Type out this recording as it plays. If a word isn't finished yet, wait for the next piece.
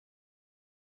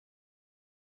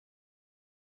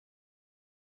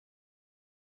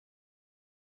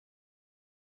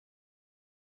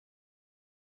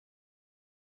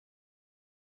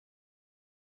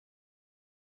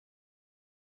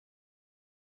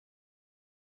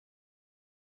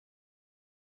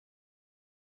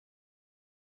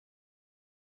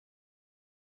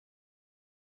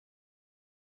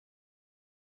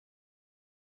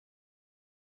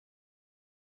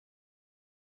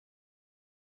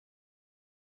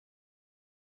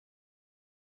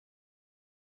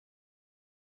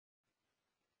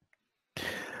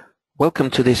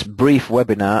Welcome to this brief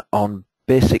webinar on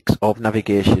basics of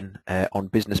navigation on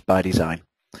Business by Design.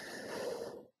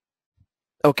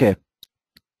 Okay,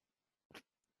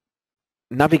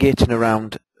 navigating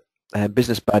around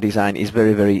Business by Design is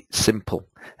very simple.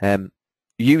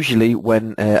 Usually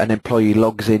when an employee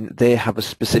logs in, they have a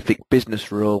specific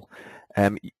business role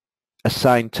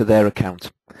assigned to their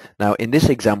account. Now in this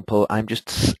example, I'm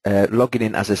just logging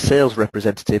in as a sales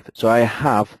representative, so I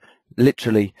have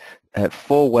literally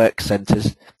 4 work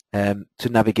centers to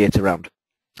navigate around.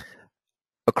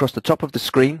 Across the top of the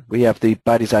screen we have the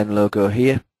ByDesign logo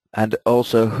here, and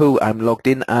also who I'm logged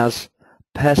in as,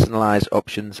 personalize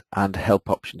options and help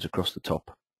options across the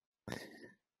top.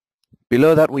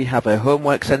 Below that we have a home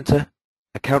work center,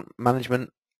 account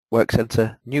management work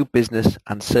center, new business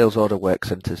and sales order work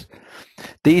centers.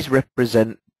 These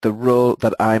represent the role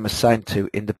that I'm assigned to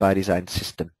in the ByDesign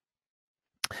system.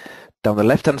 Down the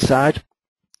left hand side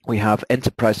we have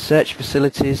enterprise search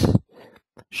facilities,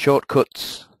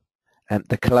 shortcuts, and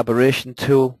the collaboration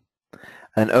tool,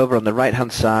 and over on the right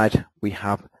hand side we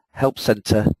have help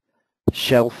center,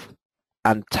 shelf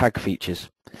and tag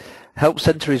features. Help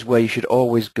center is where you should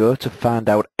always go to find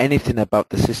out anything about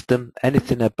the system,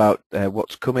 anything about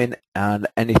what's coming and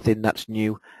anything that's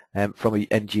new from an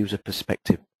end user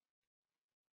perspective.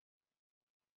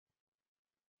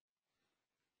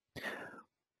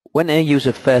 When a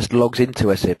user first logs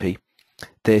into SAP,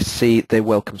 they see their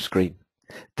welcome screen.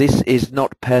 This is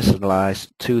not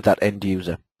personalized to that end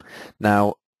user.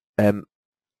 Now, on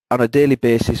a daily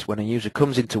basis, when a user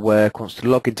comes into work, wants to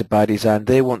log into ByDesign,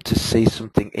 they want to see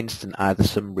something instant, either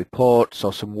some reports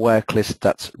or some work list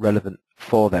that's relevant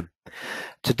for them.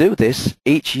 To do this,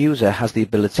 each user has the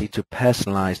ability to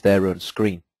personalize their own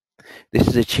screen. This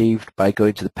is achieved by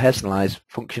going to the Personalize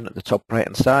function at the top right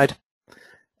hand side,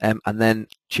 and then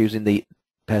choosing the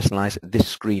Personalize this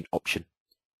screen option.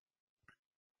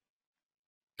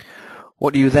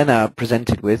 What you then are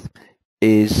presented with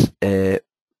is a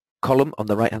column on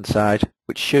the right hand side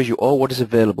which shows you all what is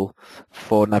available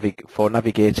for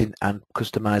navigating and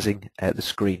customizing the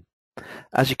screen.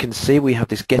 As you can see, we have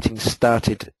this Getting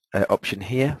Started option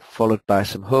here, followed by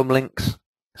some home links,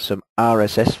 some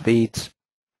RSS feeds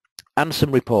and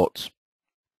some reports.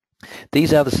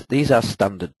 These are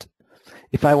standard.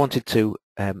 If I wanted to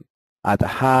either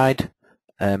hide,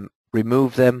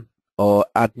 remove them or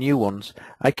add new ones,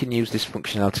 I can use this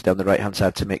functionality down the right hand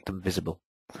side to make them visible.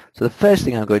 So the first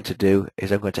thing I'm going to do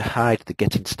is I'm going to hide the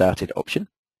Getting Started option.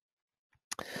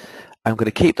 I'm going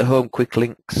to keep the home quick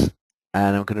links,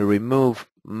 and I'm going to remove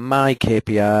my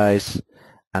KPIs,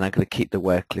 and I'm going to keep the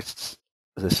work lists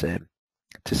the same.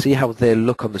 To see how they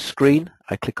look on the screen,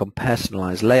 I click on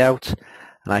Personalize Layout,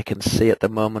 and I can see at the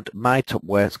moment my top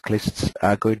work lists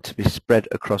are going to be spread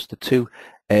across the 2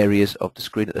 areas of the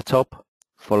screen at the top,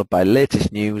 followed by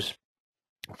latest news,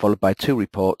 followed by 2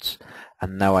 reports,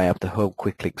 and now I have the home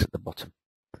quick links at the bottom.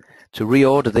 To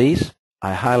reorder these,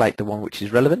 I highlight the one which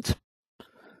is relevant,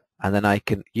 and then I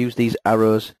can use these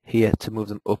arrows here to move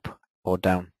them up or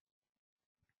down.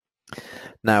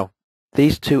 Now,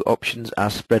 these 2 options are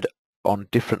spread on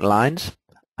different lines.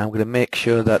 I'm going to make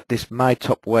sure that this My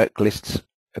Top Work Lists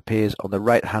appears on the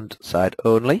right hand side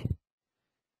only,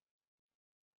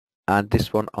 and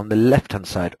this one on the left hand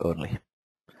side only.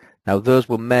 Now those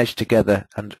will merge together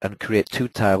and create 2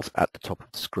 tiles at the top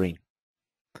of the screen.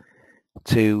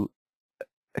 To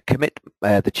commit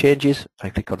the changes, I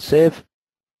click on Save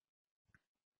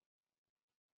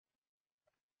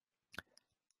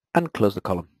and close the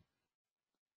column.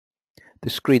 The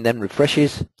screen then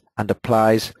refreshes and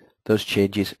applies those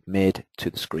changes made to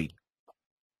the screen.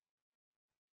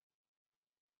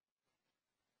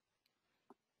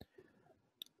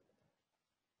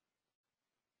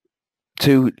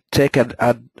 To take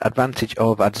advantage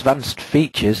of advanced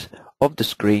features of the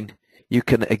screen, you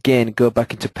can again go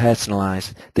back into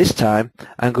Personalize. This time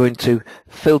I'm going to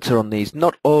filter on these.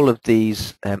 Not all of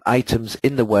these items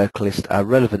in the work list are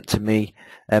relevant to me,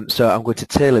 so I'm going to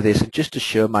tailor this and just to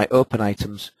show my open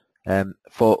items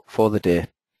for the day.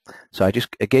 So I just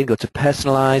again go to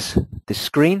Personalize this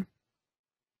screen.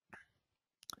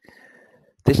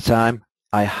 This time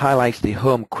I highlight the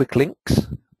home quick links,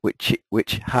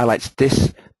 which highlights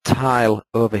this tile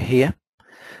over here.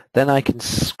 Then I can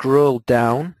scroll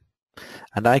down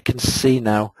and I can see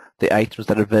now the items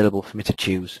that are available for me to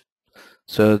choose.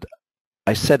 So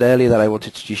I said earlier that I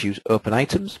wanted to just use open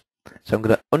items, so I'm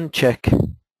going to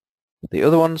uncheck the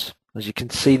other ones. As you can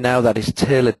see now, that is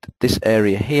tailored this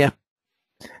area here,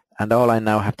 and all I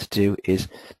now have to do is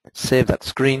save that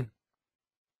screen,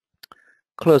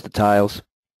 close the tiles,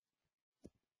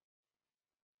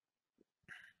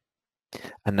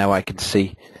 and now I can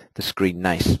see the screen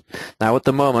nice. Now at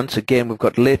the moment, again, we've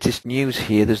got latest news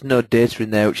here. There's no data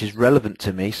in there which is relevant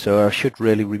to me, so I should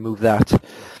really remove that.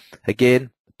 Again,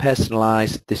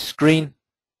 personalize this screen,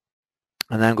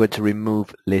 and I'm going to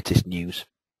remove latest news.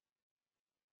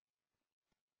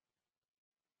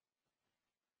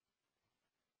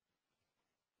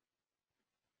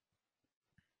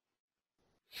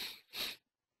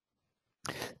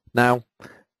 Now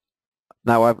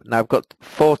I've got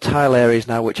 4 tile areas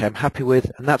now which I'm happy with,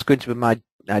 and that's going to be my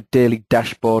daily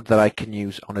dashboard that I can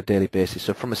use on a daily basis.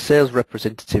 So from a sales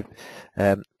representative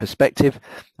perspective,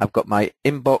 I've got my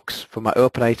inbox for my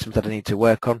open items that I need to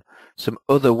work on, some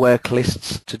other work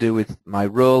lists to do with my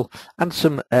role, and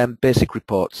some basic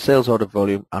reports, sales order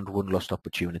volume and won lost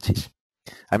opportunities.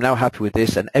 I'm now happy with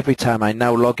this, and every time I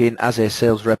now log in as a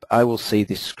sales rep, I will see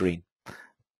this screen.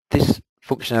 This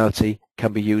functionality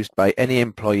can be used by any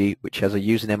employee which has a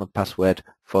username and password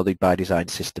for the ByDesign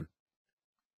system.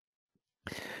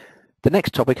 The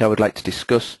next topic I would like to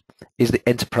discuss is the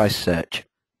enterprise search.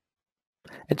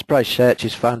 Enterprise search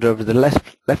is found over the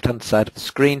left-hand side of the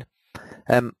screen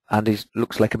and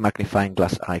looks like a magnifying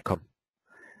glass icon.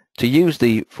 To use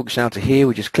the functionality here,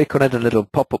 we just click on it and a little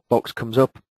pop-up box comes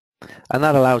up, and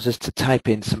that allows us to type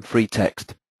in some free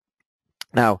text.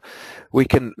 Now, we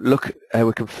can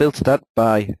filter that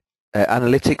by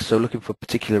analytics, so looking for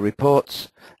particular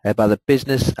reports, by the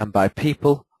business and by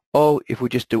people, or if we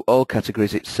just do all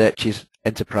categories, it searches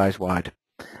enterprise-wide.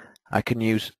 I can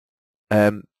use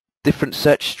different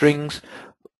search strings,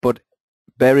 but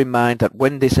bear in mind that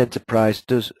when this enterprise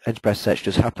search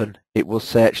does happen, it will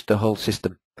search the whole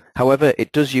system. However,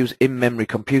 it does use in-memory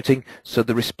computing, so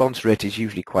the response rate is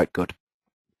usually quite good.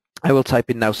 I will type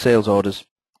in now sales orders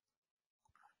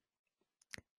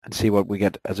and see what we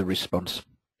get as a response.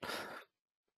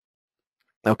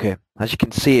 Okay, as you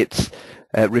can see, it's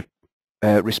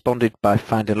responded by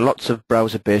finding lots of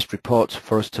browser-based reports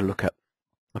for us to look at.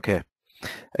 Okay,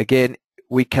 again,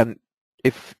 we can,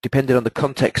 if depending on the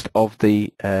context of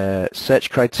the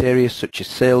search criteria, such as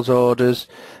sales orders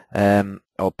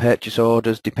or purchase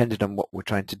orders, depending on what we're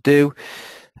trying to do,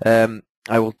 I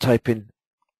will type in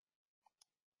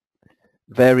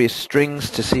various strings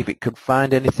to see if it could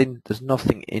find anything. There's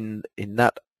nothing in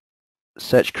that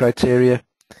search criteria,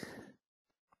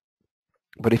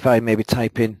 but if I maybe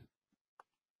type in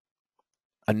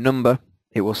a number,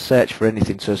 it will search for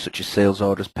anything, so such as sales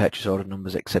orders, purchase order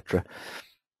numbers, etc.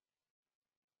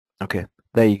 Okay,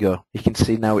 there you go. You can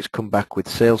see now it's come back with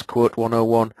sales quote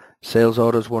 101, sales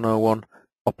orders 101,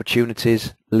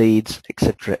 opportunities, leads,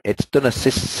 etc. It's done a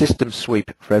system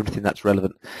sweep for everything that's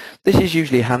relevant. This is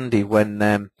usually handy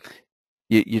when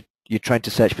you're trying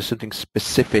to search for something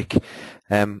specific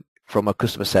from a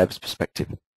customer service perspective.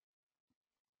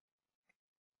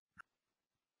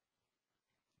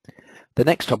 The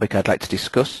next topic I'd like to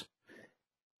discuss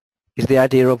is the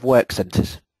idea of work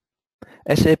centers.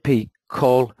 SAP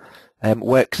call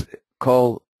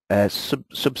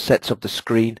subsets of the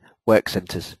screen work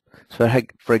centers. So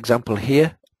for example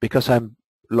here, because I'm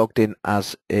logged in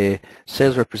as a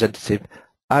sales representative,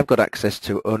 I've got access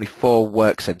to only 4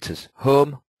 work centers: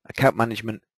 home, account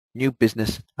management, new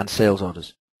business and sales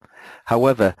orders.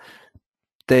 However,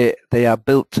 they are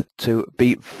built to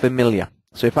be familiar.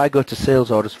 So if I go to sales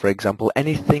orders, for example,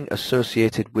 anything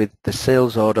associated with the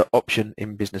sales order option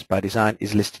in Business by Design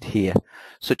is listed here,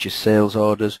 such as sales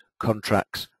orders,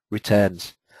 contracts,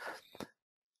 returns.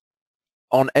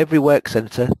 On every work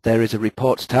center, there is a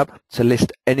reports tab to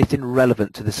list anything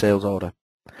relevant to the sales order.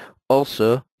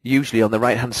 Also, usually on the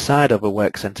right-hand side of a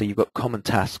work center, you've got common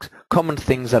tasks, common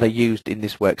things that are used in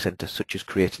this work center, such as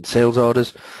creating sales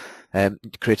orders,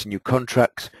 creating new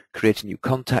contracts, creating new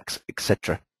contacts,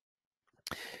 etc.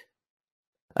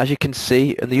 As you can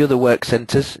see in the other work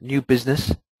centers, new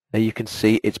business, you can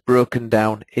see it's broken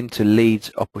down into leads,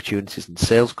 opportunities and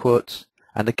sales quotes,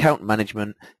 and account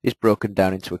management is broken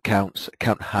down into accounts,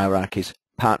 account hierarchies,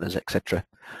 partners, etc.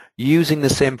 Using the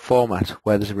same format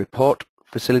where there's a report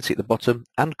facility at the bottom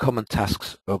and common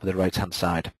tasks over the right hand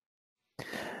side.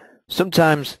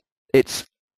 Sometimes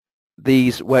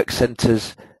these work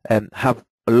centers have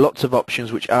lots of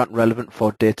options which aren't relevant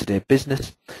for day-to-day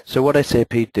business. So what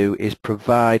SAP do is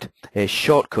provide a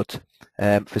shortcut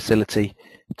facility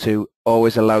to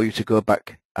always allow you to go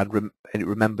back and it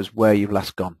remembers where you've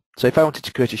last gone. So if I wanted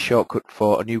to create a shortcut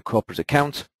for a new corporate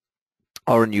account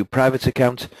or a new private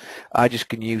account, I just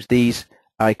can use these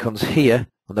icons here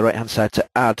on the right hand side to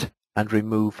add and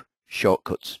remove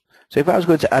shortcuts. So if I was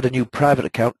going to add a new private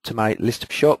account to my list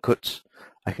of shortcuts,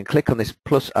 I can click on this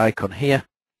plus icon here.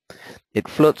 It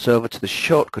floats over to the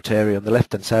shortcut area on the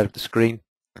left hand side of the screen,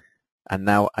 and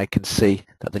now I can see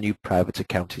that the new private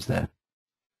account is there.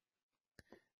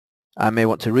 I may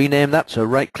want to rename that, so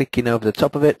right-clicking over the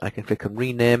top of it, I can click on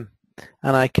rename,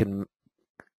 and I can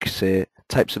say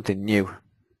type something new.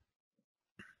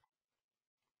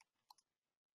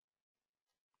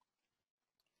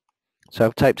 So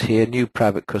I've typed here new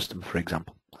private customer, for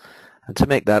example, and to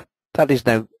make that is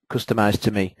now customized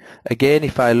to me. Again,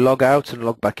 if I log out and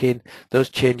log back in, those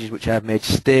changes which I've made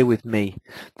stay with me.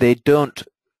 They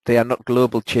are not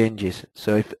global changes.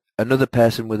 So if another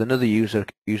person with another user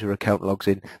account logs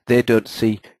in, they don't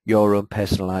see your own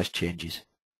personalized changes.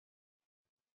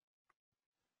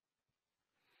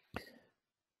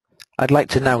 I'd like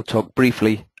to now talk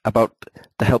briefly about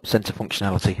the Help Center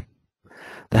functionality.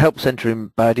 The Help Center in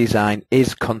ByDesign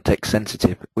is context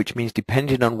sensitive, which means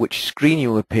depending on which screen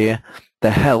you appear,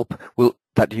 the help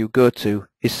that you go to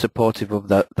is supportive of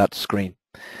that screen.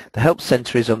 The Help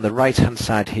Center is on the right hand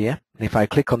side here, and if I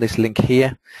click on this link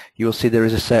here, you will see there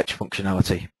is a search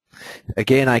functionality.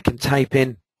 Again, I can type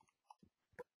in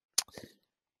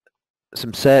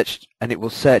some search and it will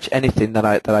search anything that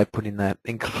I put in there,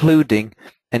 including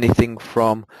anything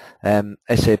from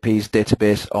SAP's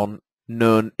database on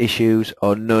known issues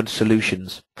or known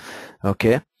solutions.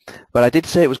 Okay, but I did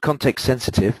say it was context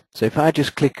sensitive, so if I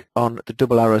just click on the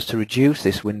double arrows to reduce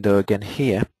this window again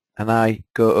here, and I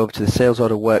go over to the Sales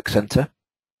Order Work Center,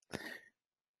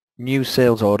 New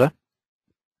Sales Order,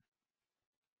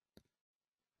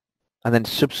 and then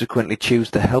subsequently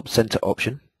choose the Help Center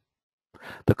option,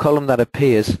 the column that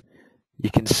appears, you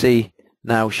can see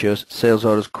now shows Sales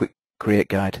Orders Quick Create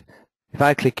Guide. If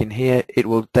I click in here, it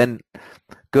will then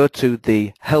go to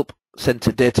the Help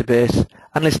Center database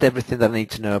and list everything that I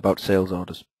need to know about sales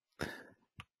orders.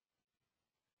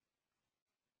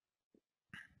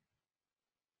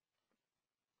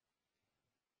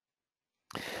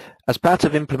 As part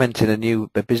of implementing a new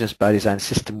Business ByDesign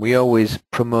system, we always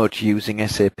promote using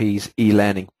SAP's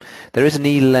e-learning. There is an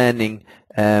e-learning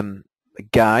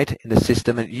guide in the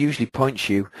system, and it usually points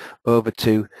you over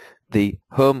to the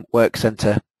Home Work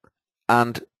Center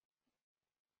and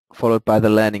followed by the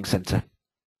Learning Center.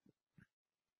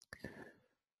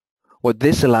 What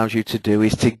this allows you to do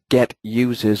is to get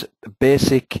users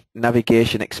basic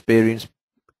navigation experience,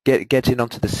 getting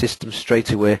onto the system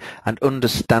straight away and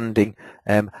understanding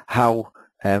how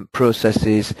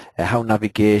processes, how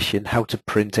navigation, how to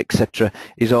print, etc.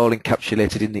 is all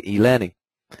encapsulated in the e-learning.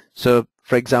 So,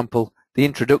 for example, the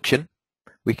introduction,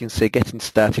 we can say getting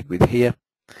started with here.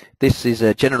 This is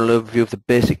a general overview of the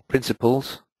basic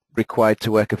principles required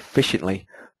to work efficiently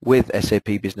with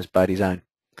SAP Business ByDesign.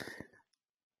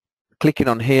 Clicking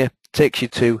on here takes you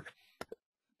to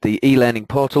the e-learning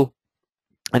portal,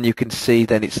 and you can see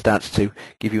then it starts to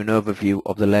give you an overview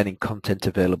of the learning content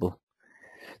available.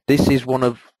 This is one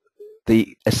of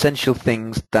the essential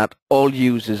things that all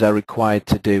users are required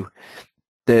to do.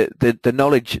 The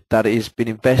knowledge that has been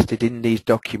invested in these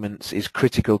documents is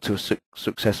critical to a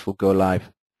successful go live.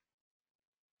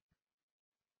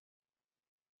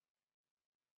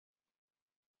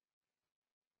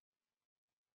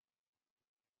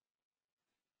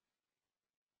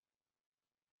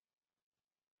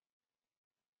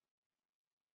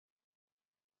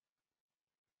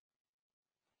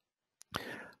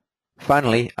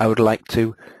 Finally, I would like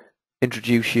to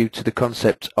introduce you to the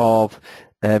concept of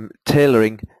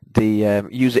tailoring the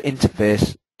user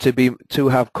interface to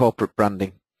have corporate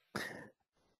branding.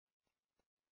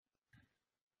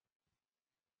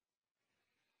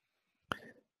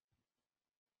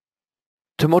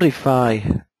 To modify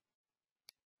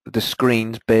the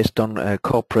screens based on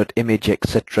corporate image,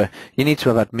 etc., you need to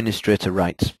have administrator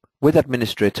rights. With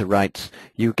administrator rights,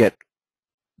 you get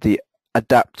the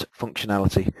Adapt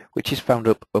functionality, which is found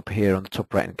up here on the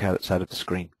top right hand side of the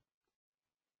screen.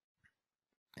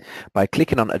 By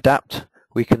clicking on Adapt,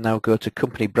 we can now go to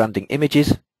Company Branding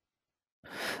Images,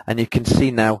 and you can see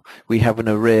now we have an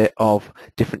array of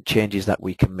different changes that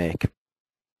we can make.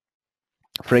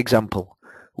 For example,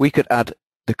 we could add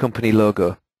the company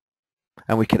logo,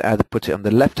 and we can either put it on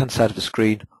the left hand side of the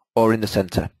screen or in the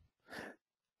center.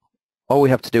 All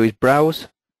we have to do is browse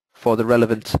for the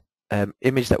relevant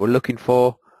image that we're looking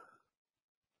for,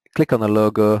 click on the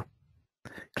logo,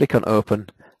 click on Open,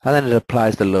 and then it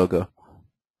applies the logo,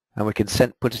 and we can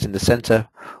put it in the center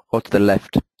or to the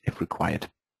left if required.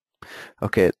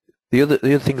 Okay, the other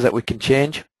things that we can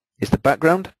change is the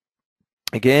background.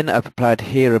 Again, I've applied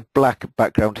here a black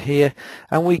background here,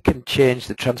 and we can change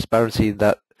the transparency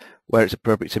that where it's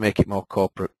appropriate to make it more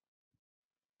corporate.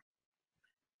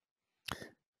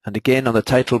 And again, on the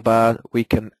title bar, we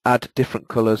can add different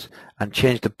colors and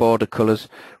change the border colors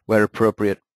where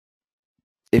appropriate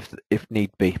if need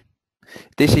be.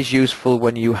 This is useful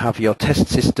when you have your test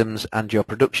systems and your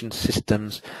production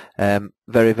systems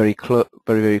very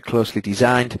closely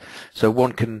designed, so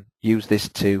one can use this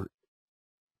to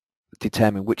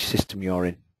determine which system you're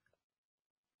in.